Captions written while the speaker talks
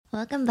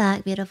Welcome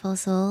back, beautiful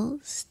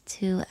souls,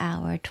 to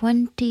our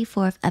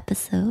 24th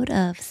episode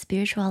of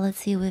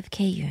Spirituality with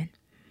Kayun.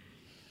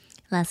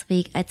 Last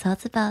week, I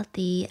talked about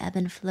the ebb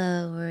and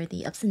flow or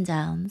the ups and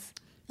downs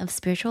of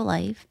spiritual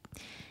life,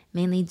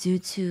 mainly due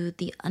to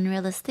the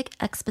unrealistic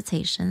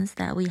expectations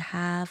that we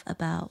have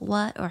about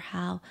what or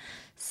how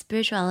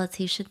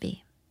spirituality should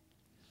be.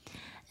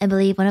 I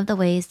believe one of the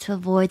ways to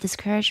avoid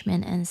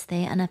discouragement and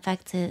stay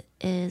unaffected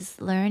is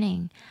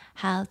learning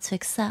how to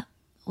accept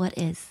what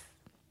is.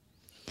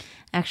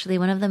 Actually,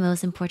 one of the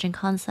most important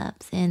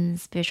concepts in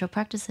spiritual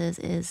practices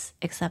is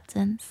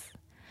acceptance.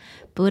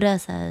 Buddha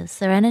says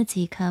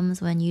serenity comes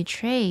when you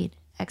trade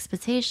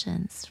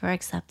expectations for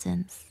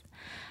acceptance.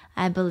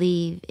 I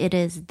believe it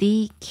is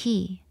the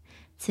key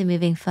to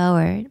moving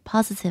forward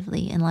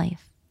positively in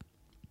life.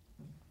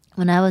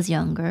 When I was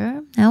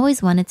younger, I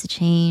always wanted to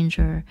change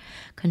or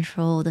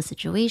control the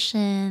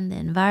situation, the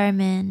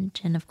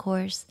environment, and of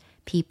course,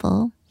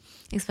 people,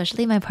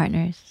 especially my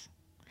partners.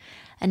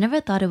 I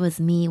never thought it was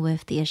me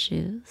with the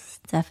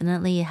issues.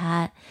 Definitely it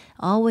had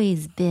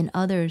always been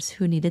others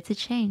who needed to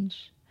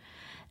change.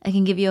 I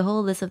can give you a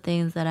whole list of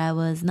things that I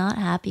was not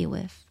happy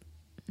with.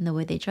 The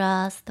way they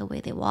dressed, the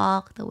way they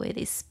walked, the way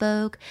they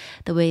spoke,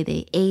 the way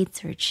they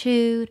ate or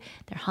chewed,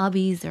 their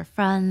hobbies, their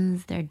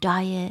friends, their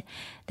diet,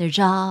 their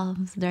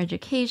jobs, their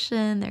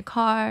education, their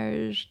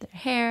cars, their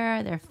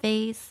hair, their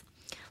face,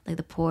 like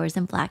the pores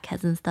and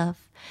blackheads and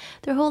stuff,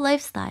 their whole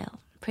lifestyle,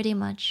 pretty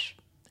much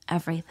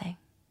everything.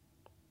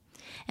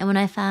 And when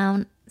I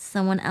found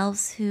someone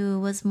else who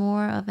was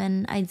more of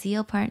an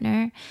ideal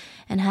partner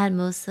and had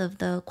most of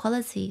the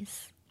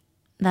qualities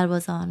that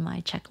was on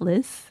my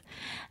checklist,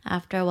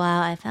 after a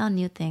while I found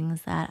new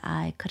things that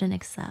I couldn't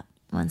accept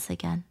once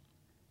again.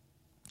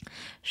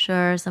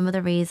 Sure, some of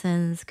the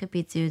reasons could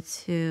be due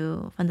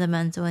to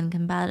fundamental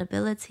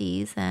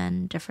incompatibilities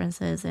and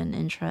differences in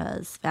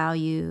interests,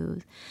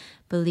 values,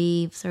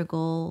 beliefs, or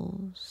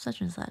goals, such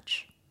and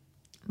such.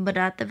 But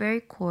at the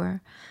very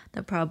core,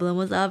 the problem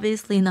was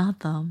obviously not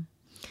them.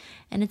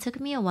 And it took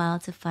me a while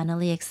to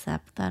finally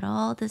accept that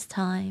all this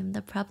time,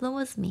 the problem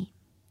was me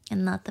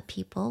and not the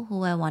people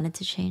who I wanted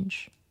to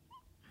change.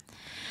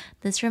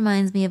 This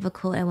reminds me of a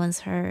quote I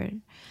once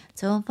heard: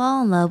 "Don't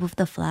fall in love with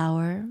the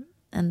flower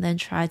and then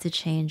try to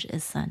change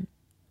its scent."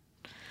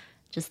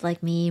 Just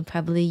like me,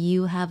 probably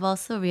you have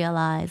also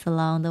realized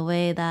along the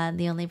way that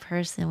the only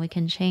person we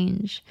can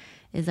change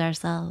is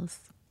ourselves.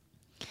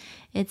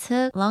 It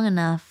took long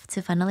enough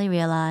to finally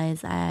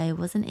realize I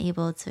wasn't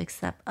able to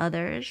accept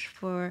others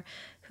for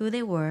who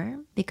they were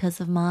because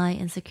of my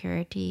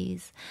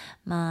insecurities,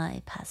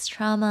 my past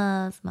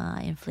traumas,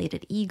 my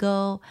inflated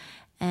ego,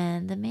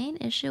 and the main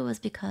issue was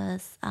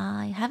because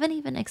I haven't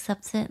even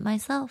accepted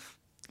myself.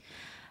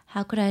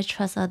 How could I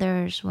trust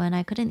others when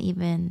I couldn't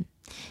even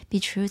be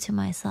true to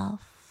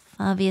myself?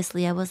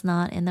 Obviously, I was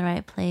not in the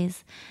right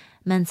place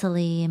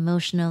mentally,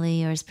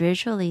 emotionally, or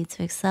spiritually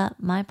to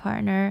accept my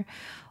partner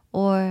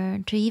or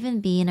to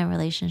even be in a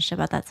relationship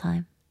at that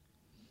time.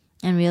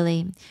 And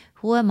really,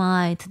 who am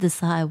I to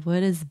decide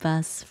what is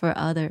best for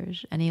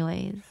others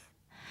anyways?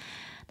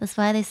 That's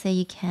why they say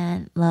you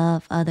can't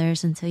love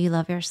others until you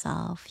love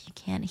yourself. You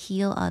can't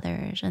heal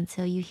others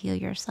until you heal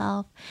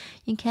yourself.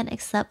 You can't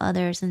accept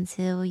others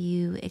until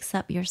you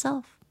accept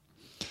yourself.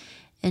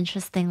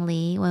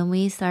 Interestingly, when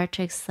we start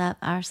to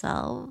accept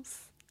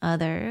ourselves,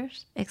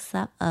 others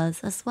accept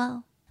us as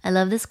well. I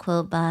love this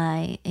quote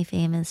by a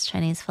famous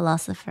Chinese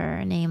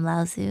philosopher named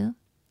Lao Tzu.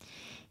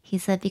 He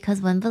said,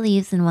 "Because one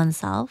believes in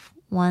oneself,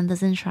 one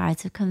doesn't try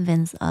to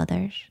convince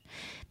others.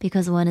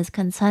 Because one is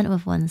content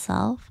with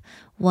oneself,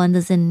 one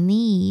doesn't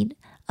need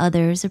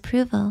others'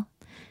 approval.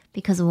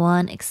 Because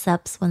one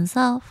accepts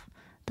oneself,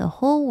 the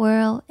whole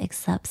world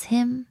accepts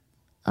him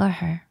or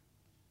her."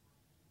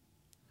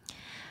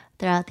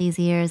 Throughout these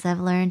years, I've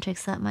learned to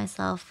accept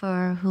myself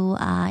for who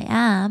I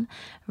am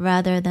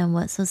rather than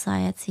what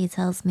society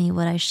tells me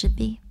what I should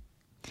be.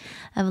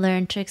 I've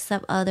learned to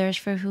accept others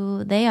for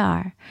who they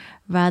are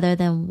rather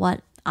than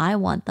what I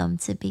want them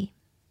to be.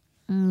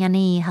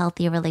 Any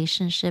healthy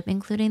relationship,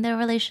 including the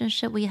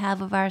relationship we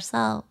have with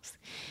ourselves,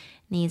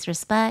 needs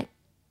respect,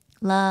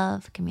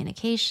 love,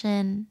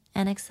 communication,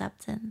 and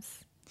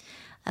acceptance.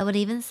 I would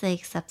even say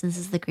acceptance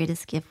is the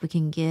greatest gift we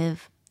can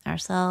give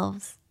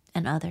ourselves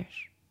and others.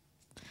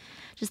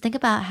 Just think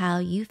about how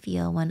you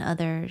feel when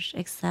others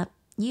accept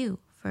you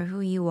for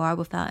who you are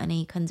without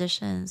any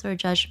conditions or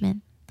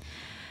judgment.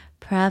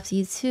 Perhaps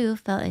you too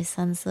felt a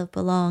sense of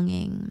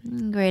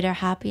belonging, greater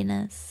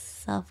happiness,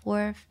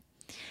 self-worth,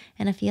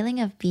 and a feeling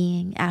of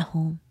being at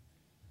home.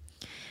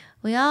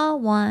 We all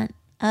want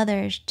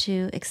others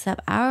to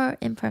accept our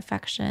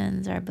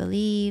imperfections, our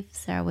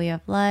beliefs, our way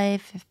of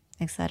life,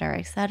 etc.,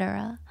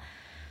 etc.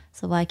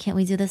 So why can't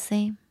we do the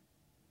same?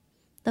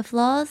 The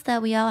flaws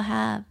that we all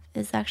have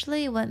is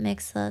actually what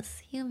makes us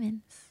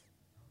humans.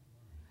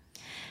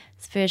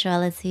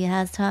 Spirituality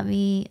has taught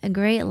me a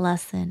great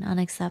lesson on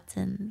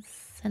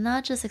acceptance, and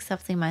not just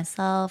accepting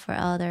myself or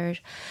others,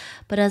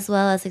 but as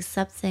well as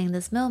accepting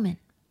this moment,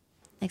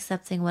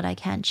 accepting what I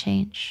can't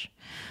change,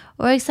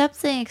 or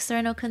accepting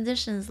external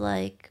conditions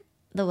like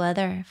the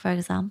weather, for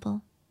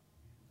example.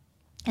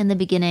 In the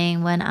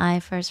beginning, when I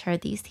first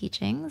heard these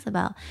teachings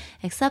about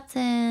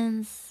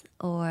acceptance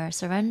or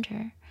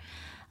surrender,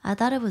 I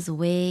thought it was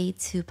way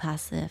too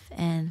passive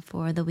and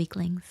for the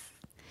weaklings.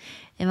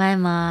 In my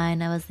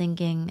mind, I was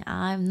thinking,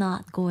 I'm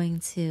not going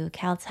to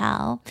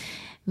kowtow,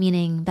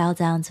 meaning bow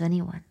down to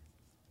anyone.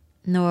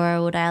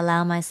 Nor would I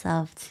allow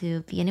myself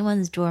to be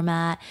anyone's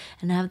doormat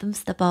and have them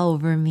step all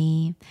over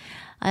me.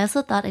 I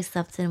also thought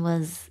acceptance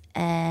was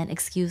an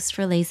excuse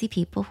for lazy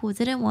people who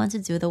didn't want to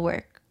do the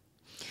work.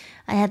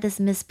 I had this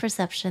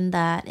misperception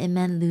that it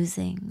meant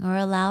losing or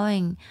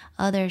allowing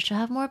others to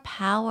have more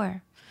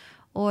power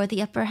or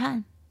the upper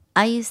hand.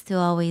 I used to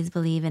always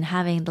believe in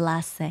having the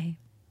last say.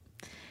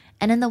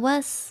 And in the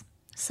West,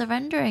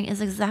 surrendering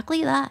is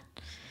exactly that.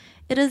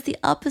 It is the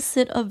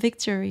opposite of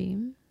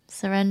victory.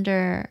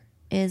 Surrender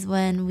is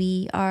when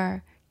we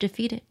are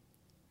defeated,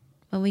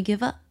 when we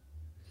give up,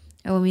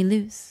 or when we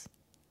lose.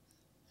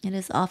 It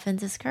is often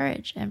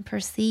discouraged and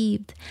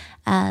perceived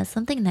as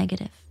something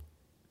negative.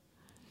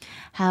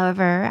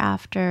 However,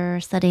 after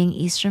studying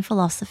Eastern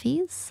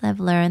philosophies, I've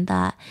learned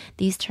that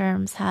these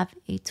terms have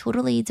a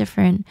totally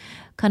different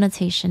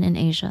connotation in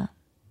Asia.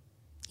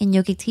 In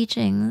yogic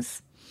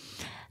teachings,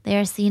 they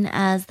are seen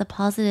as the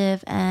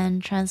positive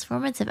and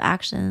transformative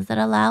actions that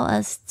allow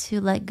us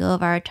to let go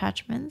of our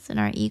attachments and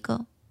our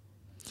ego.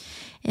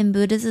 In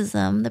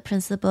Buddhism, the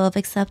principle of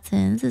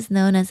acceptance is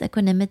known as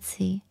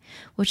equanimity,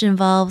 which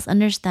involves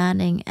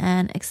understanding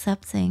and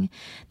accepting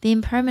the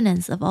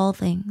impermanence of all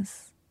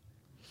things.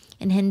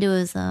 In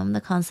Hinduism, the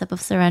concept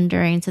of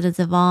surrendering to the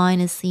divine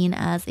is seen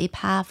as a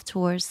path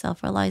towards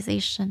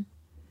self-realization.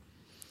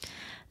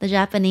 The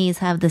Japanese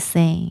have this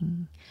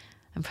saying,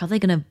 I'm probably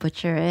going to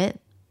butcher it,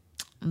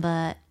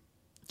 but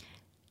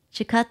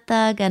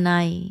chikata ga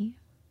nai.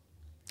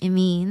 It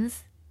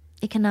means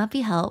it cannot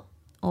be helped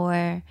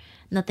or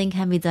nothing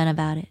can be done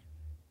about it.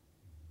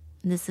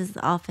 This is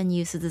often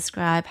used to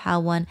describe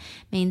how one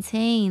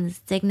maintains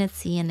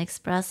dignity and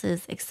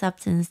expresses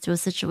acceptance to a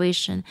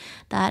situation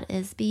that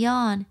is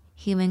beyond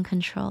human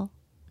control.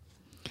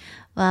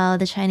 While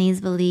the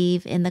Chinese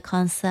believe in the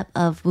concept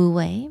of wu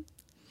wei,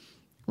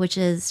 which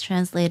is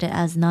translated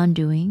as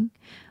non-doing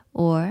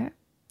or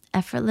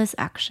effortless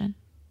action.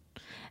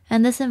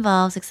 And this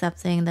involves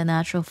accepting the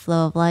natural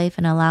flow of life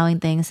and allowing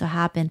things to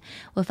happen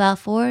without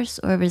force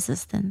or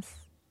resistance.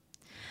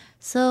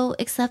 So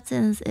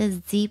acceptance is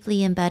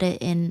deeply embedded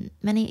in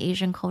many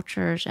Asian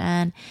cultures,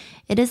 and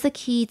it is the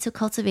key to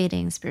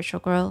cultivating spiritual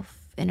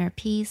growth, inner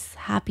peace,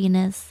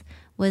 happiness,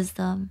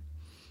 wisdom,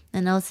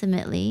 and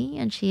ultimately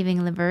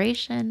achieving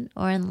liberation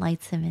or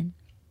enlightenment.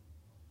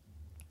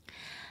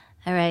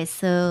 All right,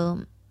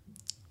 so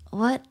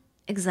what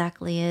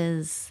exactly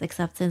is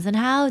acceptance and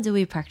how do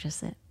we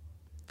practice it?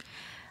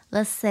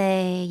 Let's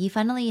say you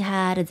finally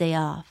had a day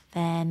off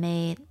and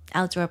made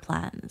outdoor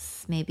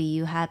plans. Maybe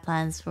you had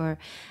plans for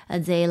a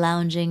day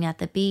lounging at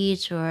the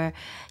beach, or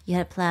you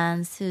had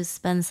plans to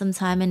spend some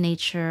time in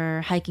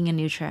nature hiking a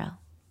new trail.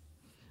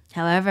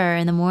 However,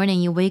 in the morning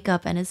you wake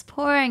up and it's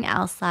pouring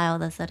outside all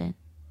of a sudden.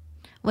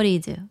 What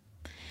do?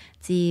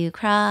 Do you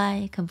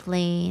cry,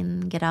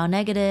 complain, get all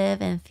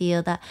negative, and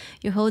feel that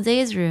your whole day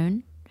is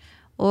ruined?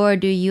 Or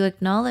do you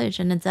acknowledge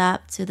and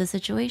adapt to the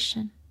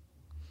situation?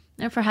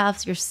 Or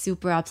perhaps you're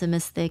super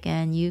optimistic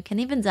and you can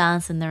even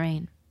dance in the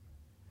rain.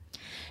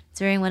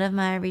 During one of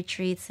my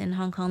retreats in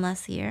Hong Kong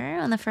last year,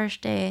 on the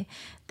first day,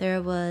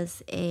 there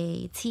was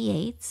a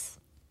T8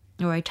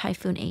 or a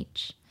Typhoon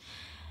H.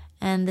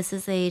 And this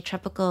is a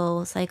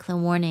tropical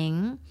cyclone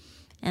warning.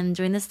 And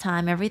during this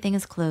time, everything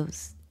is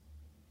closed.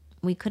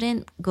 We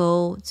couldn't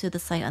go to the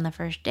site on the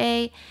first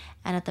day,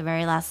 and at the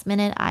very last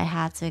minute, I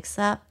had to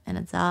accept and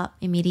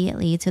adapt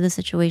immediately to the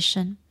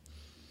situation.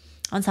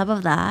 On top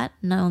of that,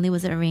 not only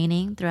was it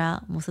raining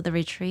throughout most of the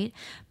retreat,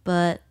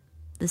 but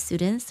the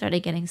students started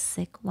getting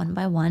sick one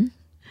by one.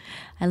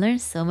 I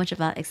learned so much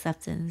about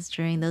acceptance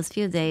during those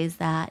few days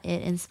that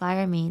it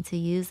inspired me to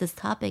use this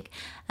topic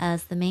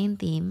as the main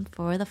theme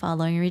for the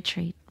following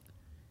retreat.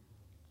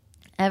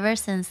 Ever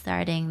since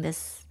starting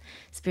this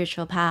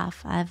spiritual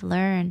path, I've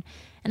learned,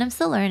 and I'm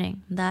still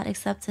learning, that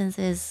acceptance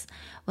is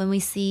when we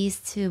cease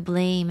to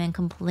blame and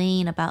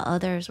complain about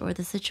others or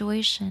the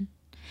situation.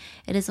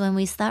 It is when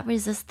we stop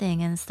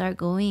resisting and start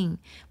going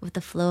with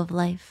the flow of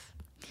life.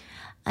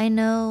 I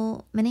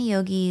know many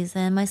yogis,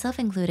 and myself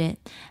included,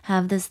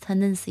 have this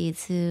tendency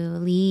to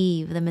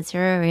leave the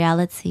material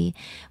reality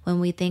when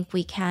we think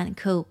we can't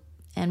cope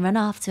and run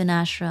off to an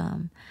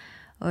ashram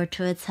or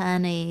to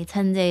attend a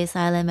 10-day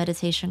silent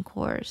meditation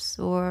course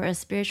or a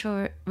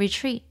spiritual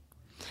retreat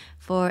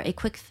for a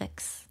quick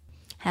fix.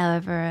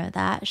 However,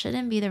 that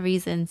shouldn't be the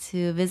reason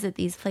to visit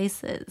these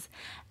places,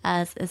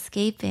 as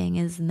escaping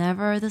is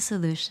never the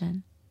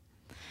solution.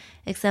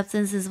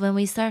 Acceptance is when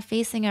we start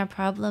facing our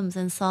problems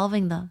and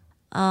solving them.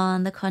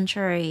 On the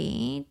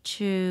contrary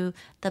to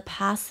the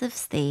passive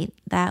state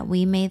that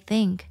we may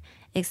think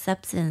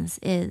acceptance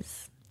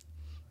is,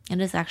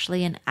 it is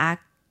actually an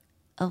act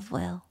of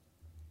will.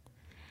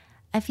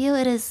 I feel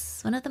it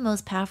is one of the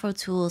most powerful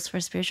tools for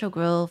spiritual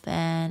growth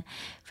and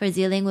for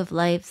dealing with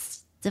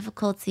life's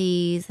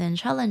difficulties and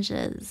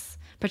challenges,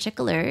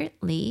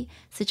 particularly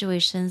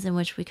situations in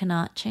which we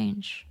cannot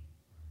change.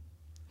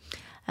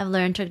 I've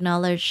learned to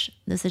acknowledge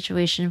the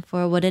situation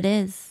for what it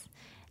is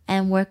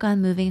and work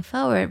on moving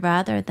forward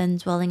rather than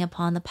dwelling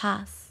upon the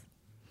past.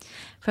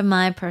 From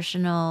my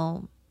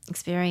personal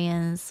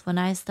experience, when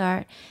I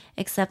start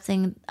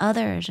accepting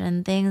others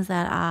and things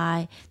that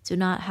I do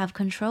not have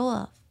control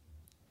of,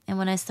 and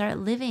when I start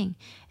living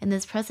in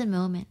this present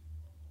moment,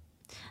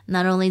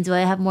 not only do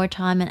I have more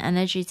time and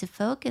energy to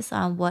focus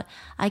on what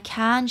I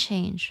can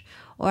change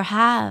or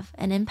have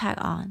an impact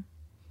on,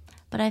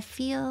 but I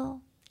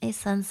feel a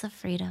sense of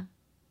freedom.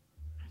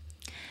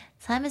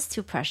 Time is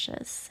too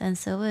precious, and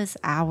so is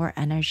our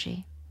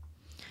energy.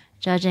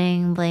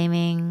 Judging,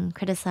 blaming,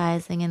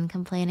 criticizing, and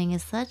complaining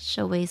is such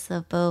a waste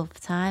of both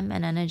time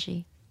and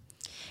energy.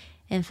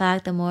 In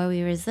fact, the more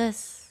we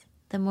resist,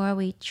 the more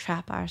we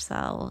trap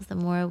ourselves, the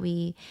more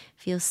we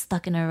feel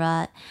stuck in a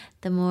rut,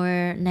 the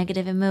more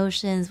negative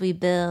emotions we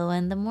build,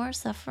 and the more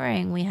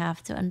suffering we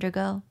have to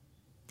undergo.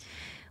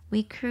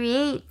 We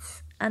create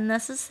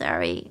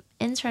unnecessary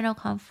internal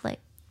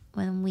conflict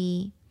when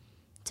we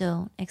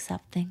don't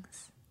accept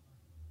things.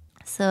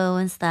 So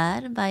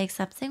instead, by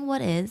accepting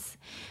what is,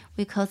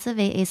 we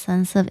cultivate a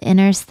sense of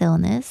inner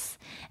stillness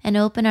and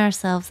open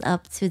ourselves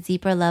up to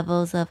deeper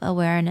levels of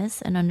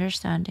awareness and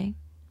understanding.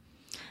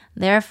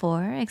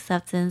 Therefore,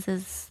 acceptance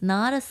is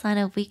not a sign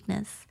of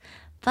weakness,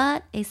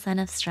 but a sign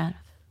of strength.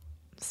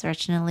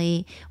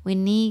 Certainly, we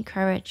need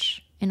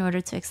courage in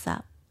order to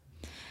accept.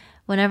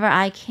 Whenever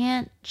I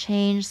can't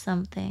change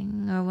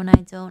something or when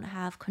I don't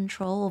have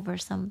control over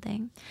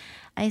something,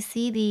 I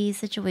see these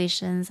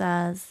situations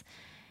as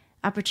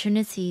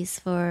opportunities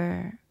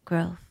for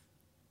growth.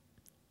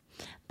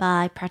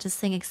 By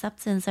practicing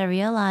acceptance, I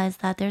realize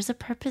that there's a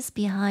purpose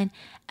behind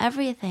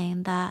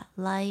everything that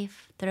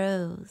life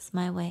throws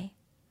my way.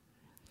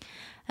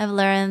 I've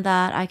learned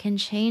that I can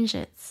change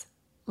it,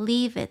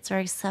 leave it, or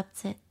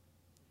accept it.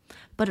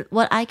 But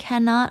what I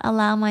cannot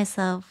allow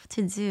myself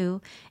to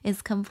do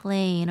is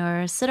complain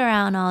or sit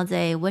around all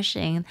day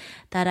wishing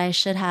that I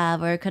should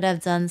have or could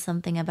have done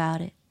something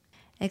about it.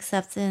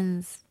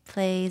 Acceptance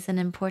plays an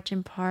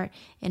important part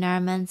in our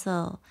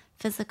mental,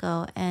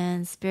 physical,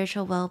 and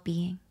spiritual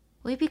well-being.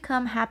 We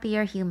become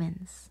happier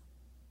humans.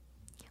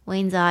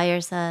 Wayne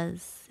Dyer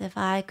says, if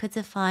I could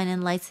define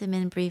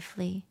enlightenment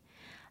briefly,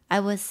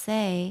 I would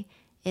say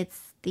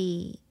it's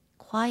the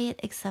quiet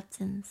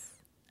acceptance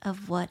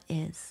of what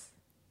is.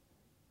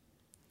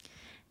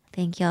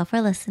 Thank you all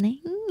for listening.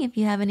 If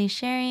you have any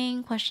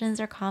sharing,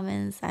 questions, or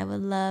comments, I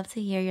would love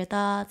to hear your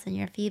thoughts and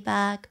your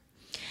feedback.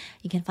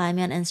 You can find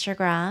me on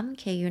Instagram,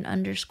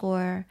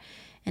 Kyun_.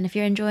 And if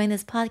you're enjoying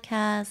this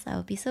podcast, I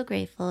would be so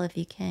grateful if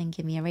you can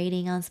give me a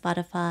rating on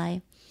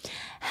Spotify.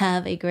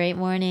 Have a great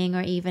morning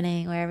or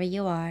evening wherever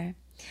you are.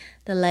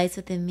 The lights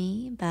within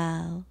me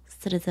bows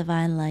to the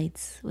divine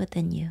lights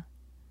within you.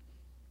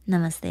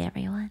 Namaste,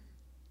 everyone.